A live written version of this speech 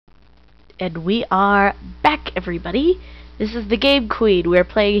And we are back, everybody. This is the Game Queen. We're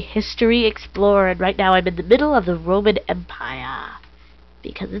playing History Explorer, and right now I'm in the middle of the Roman Empire.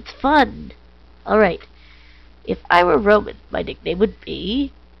 Because it's fun. Alright. If I were Roman, my nickname would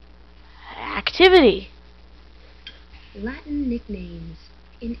be... Activity. Latin nicknames.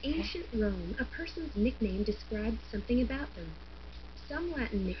 In ancient Rome, a person's nickname described something about them. Some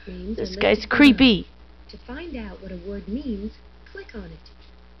Latin nicknames This are guy's listed creepy. below. To find out what a word means, click on it.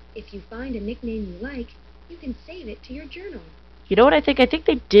 If you find a nickname you like, you can save it to your journal. You know what I think? I think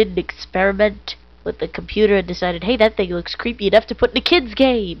they did an experiment with the computer and decided, hey, that thing looks creepy enough to put in a kid's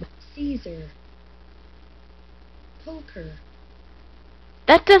game. Caesar. Pulcher.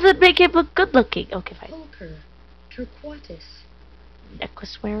 That doesn't make him look good looking. Okay, fine. Pulcher. Torquatus.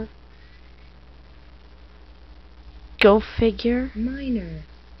 Necklace wearer. Go figure. Minor.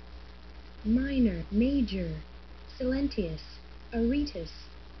 Minor. Major. Silentius. Aretus.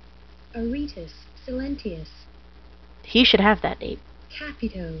 Aretus. Silentius. He should have that name.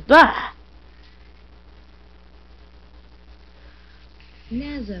 Capito. Ah!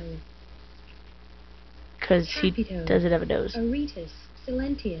 Naso. Because he Capito. doesn't have a nose. Aretus.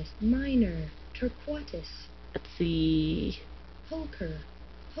 Silentius. Minor. Torquatus. Let's see. Pulcher.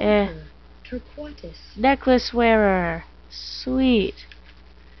 Eh. Pulcher. Torquatus. Necklace wearer. Sweet.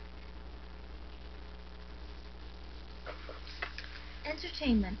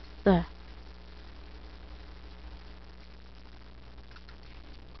 Entertainment.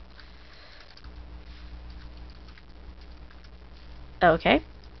 Okay.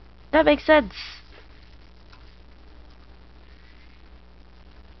 That makes sense.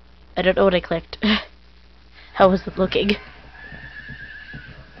 I don't know what I clicked. How was it looking?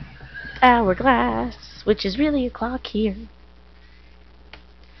 Hourglass, which is really a clock here.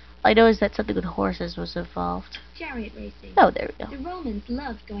 I know is that something with horses was involved. Chariot racing. Oh, there we go. The Romans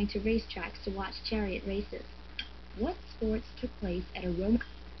loved going to racetracks to watch chariot races. What sports took place at a Roman...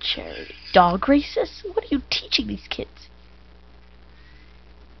 Charity. Dog races? What are you teaching these kids?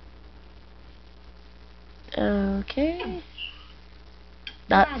 Okay.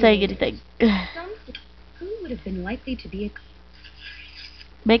 Not saying anything. Who would have been likely to be a...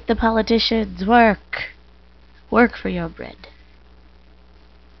 Make the politicians work. Work for your bread.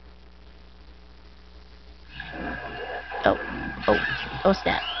 Oh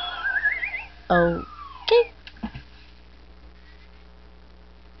snap. Okay.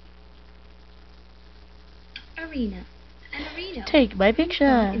 Arena. An arena. Take my In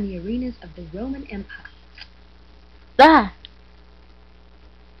picture. the arenas of the Roman Empire. Ah!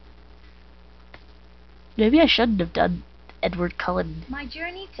 Maybe I shouldn't have done Edward Cullen. My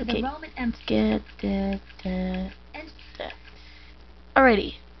journey to Okay. the Roman Empire.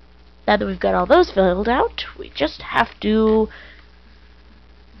 Alrighty. Now that we've got all those filled out, we just have to...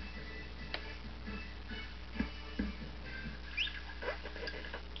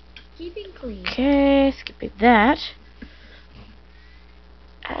 Keeping clean. Okay, skipping that.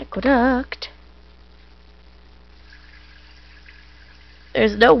 Aqueduct.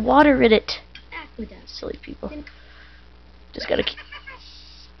 There's no water in it. Aqueduct. Silly people. Just gotta keep...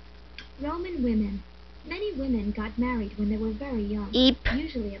 Roman women. Many women got married when they were very young. Eep.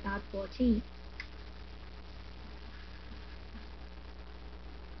 Usually about 14.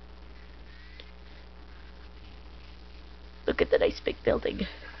 Look at the nice big building.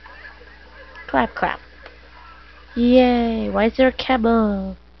 Clap, clap. Yay! Why is there a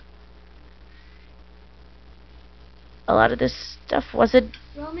camel? A lot of this stuff wasn't...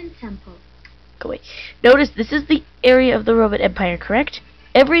 Roman temple. Go away. Notice this is the area of the Roman Empire, correct?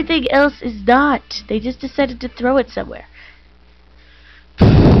 Everything else is not. They just decided to throw it somewhere.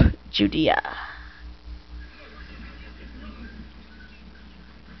 Judea.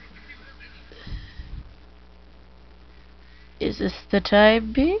 Is this the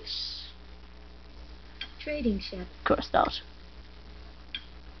timepiece? Trading ship. Of course not.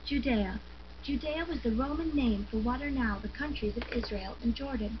 Judea. Judea was the Roman name for what are now the countries of Israel and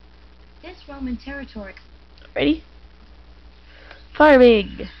Jordan. This Roman territory... Ready?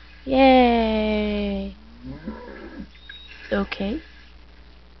 Farming! Yay! Okay.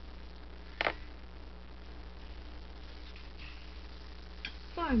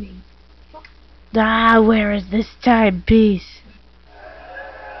 Farming. Ah, where is this timepiece?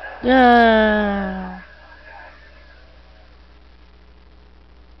 Ah.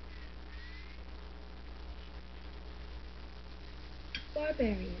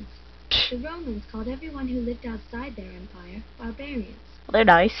 Barbarians. The Romans called everyone who lived outside their empire barbarians. Well, they're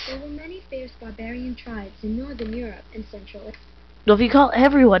nice. There were many fierce barbarian tribes in northern Europe and Central Asia. Well, if you call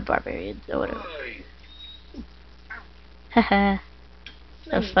everyone barbarians or whatever. Haha.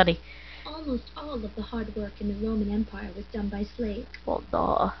 That's funny. All Almost all of the hard work in the Roman Empire was done by slaves. Well,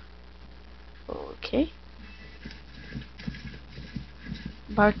 duh. Okay.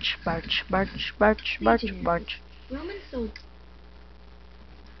 March, march, march, march, march, Legionaries. march. Roman soldiers.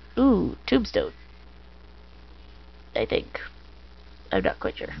 Ooh, tombstone. I think. I'm not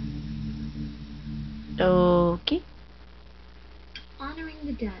quite sure. Okay. Honoring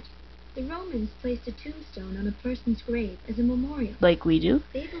the dead. The Romans placed a tombstone on a person's grave as a memorial. Like we do.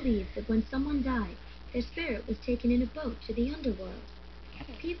 They believed that when someone died, their spirit was taken in a boat to the underworld.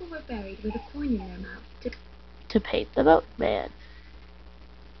 People were buried with a coin in their mouth To paint the boatman.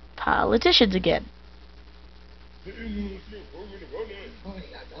 Politicians again.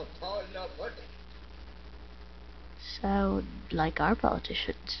 Sound like our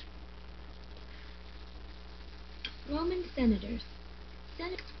politicians. Roman senators.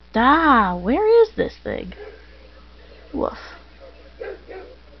 Ah, where is this thing? Woof.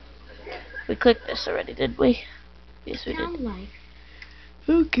 We clicked this already, didn't we? Yes, we did. Town life.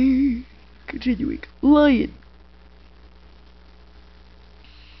 Okay. Continuing. Lion.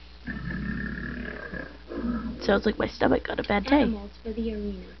 Sounds like my stomach got a bad day. Animals for the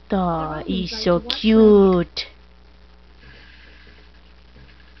arena. Aw, The he's Romans so liked to watch cute.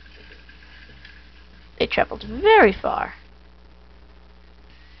 They traveled very far.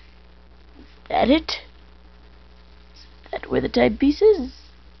 Is that it? Is that where the timepiece is?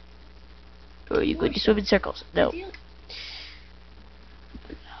 Or are you going to swim in circles? No.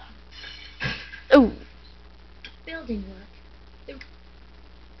 Oh, Building work.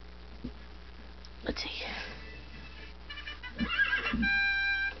 let's see.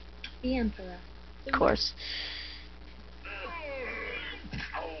 The emperor. Of course.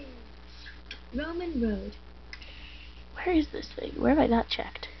 Roman road. Where is this thing? Where have I not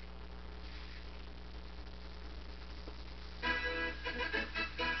checked?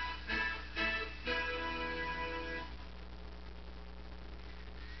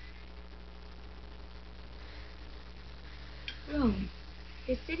 Rome.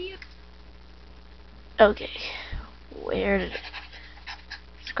 The city of Okay. Where did it...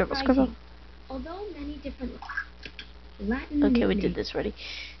 Scribble, scribble. writing. Although many different Latin Okay, we nicknames. did this already.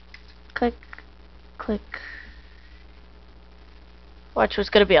 Click, click. Watch what's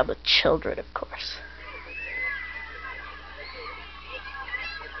gonna be on the children, of course.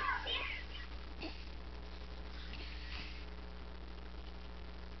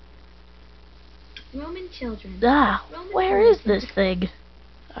 Roman children. Ah, Roman where is children. this thing?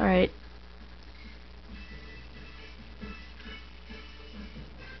 Alright.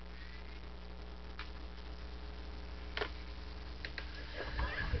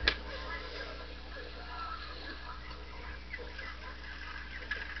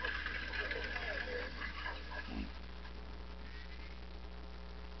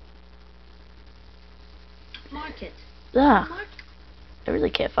 Market. Ah, Market. I really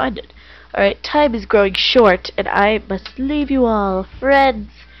can't find it. Alright, time is growing short, and I must leave you all. Friends,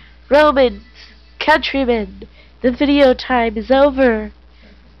 Romans, countrymen, the video time is over.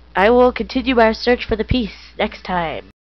 I will continue our search for the peace next time.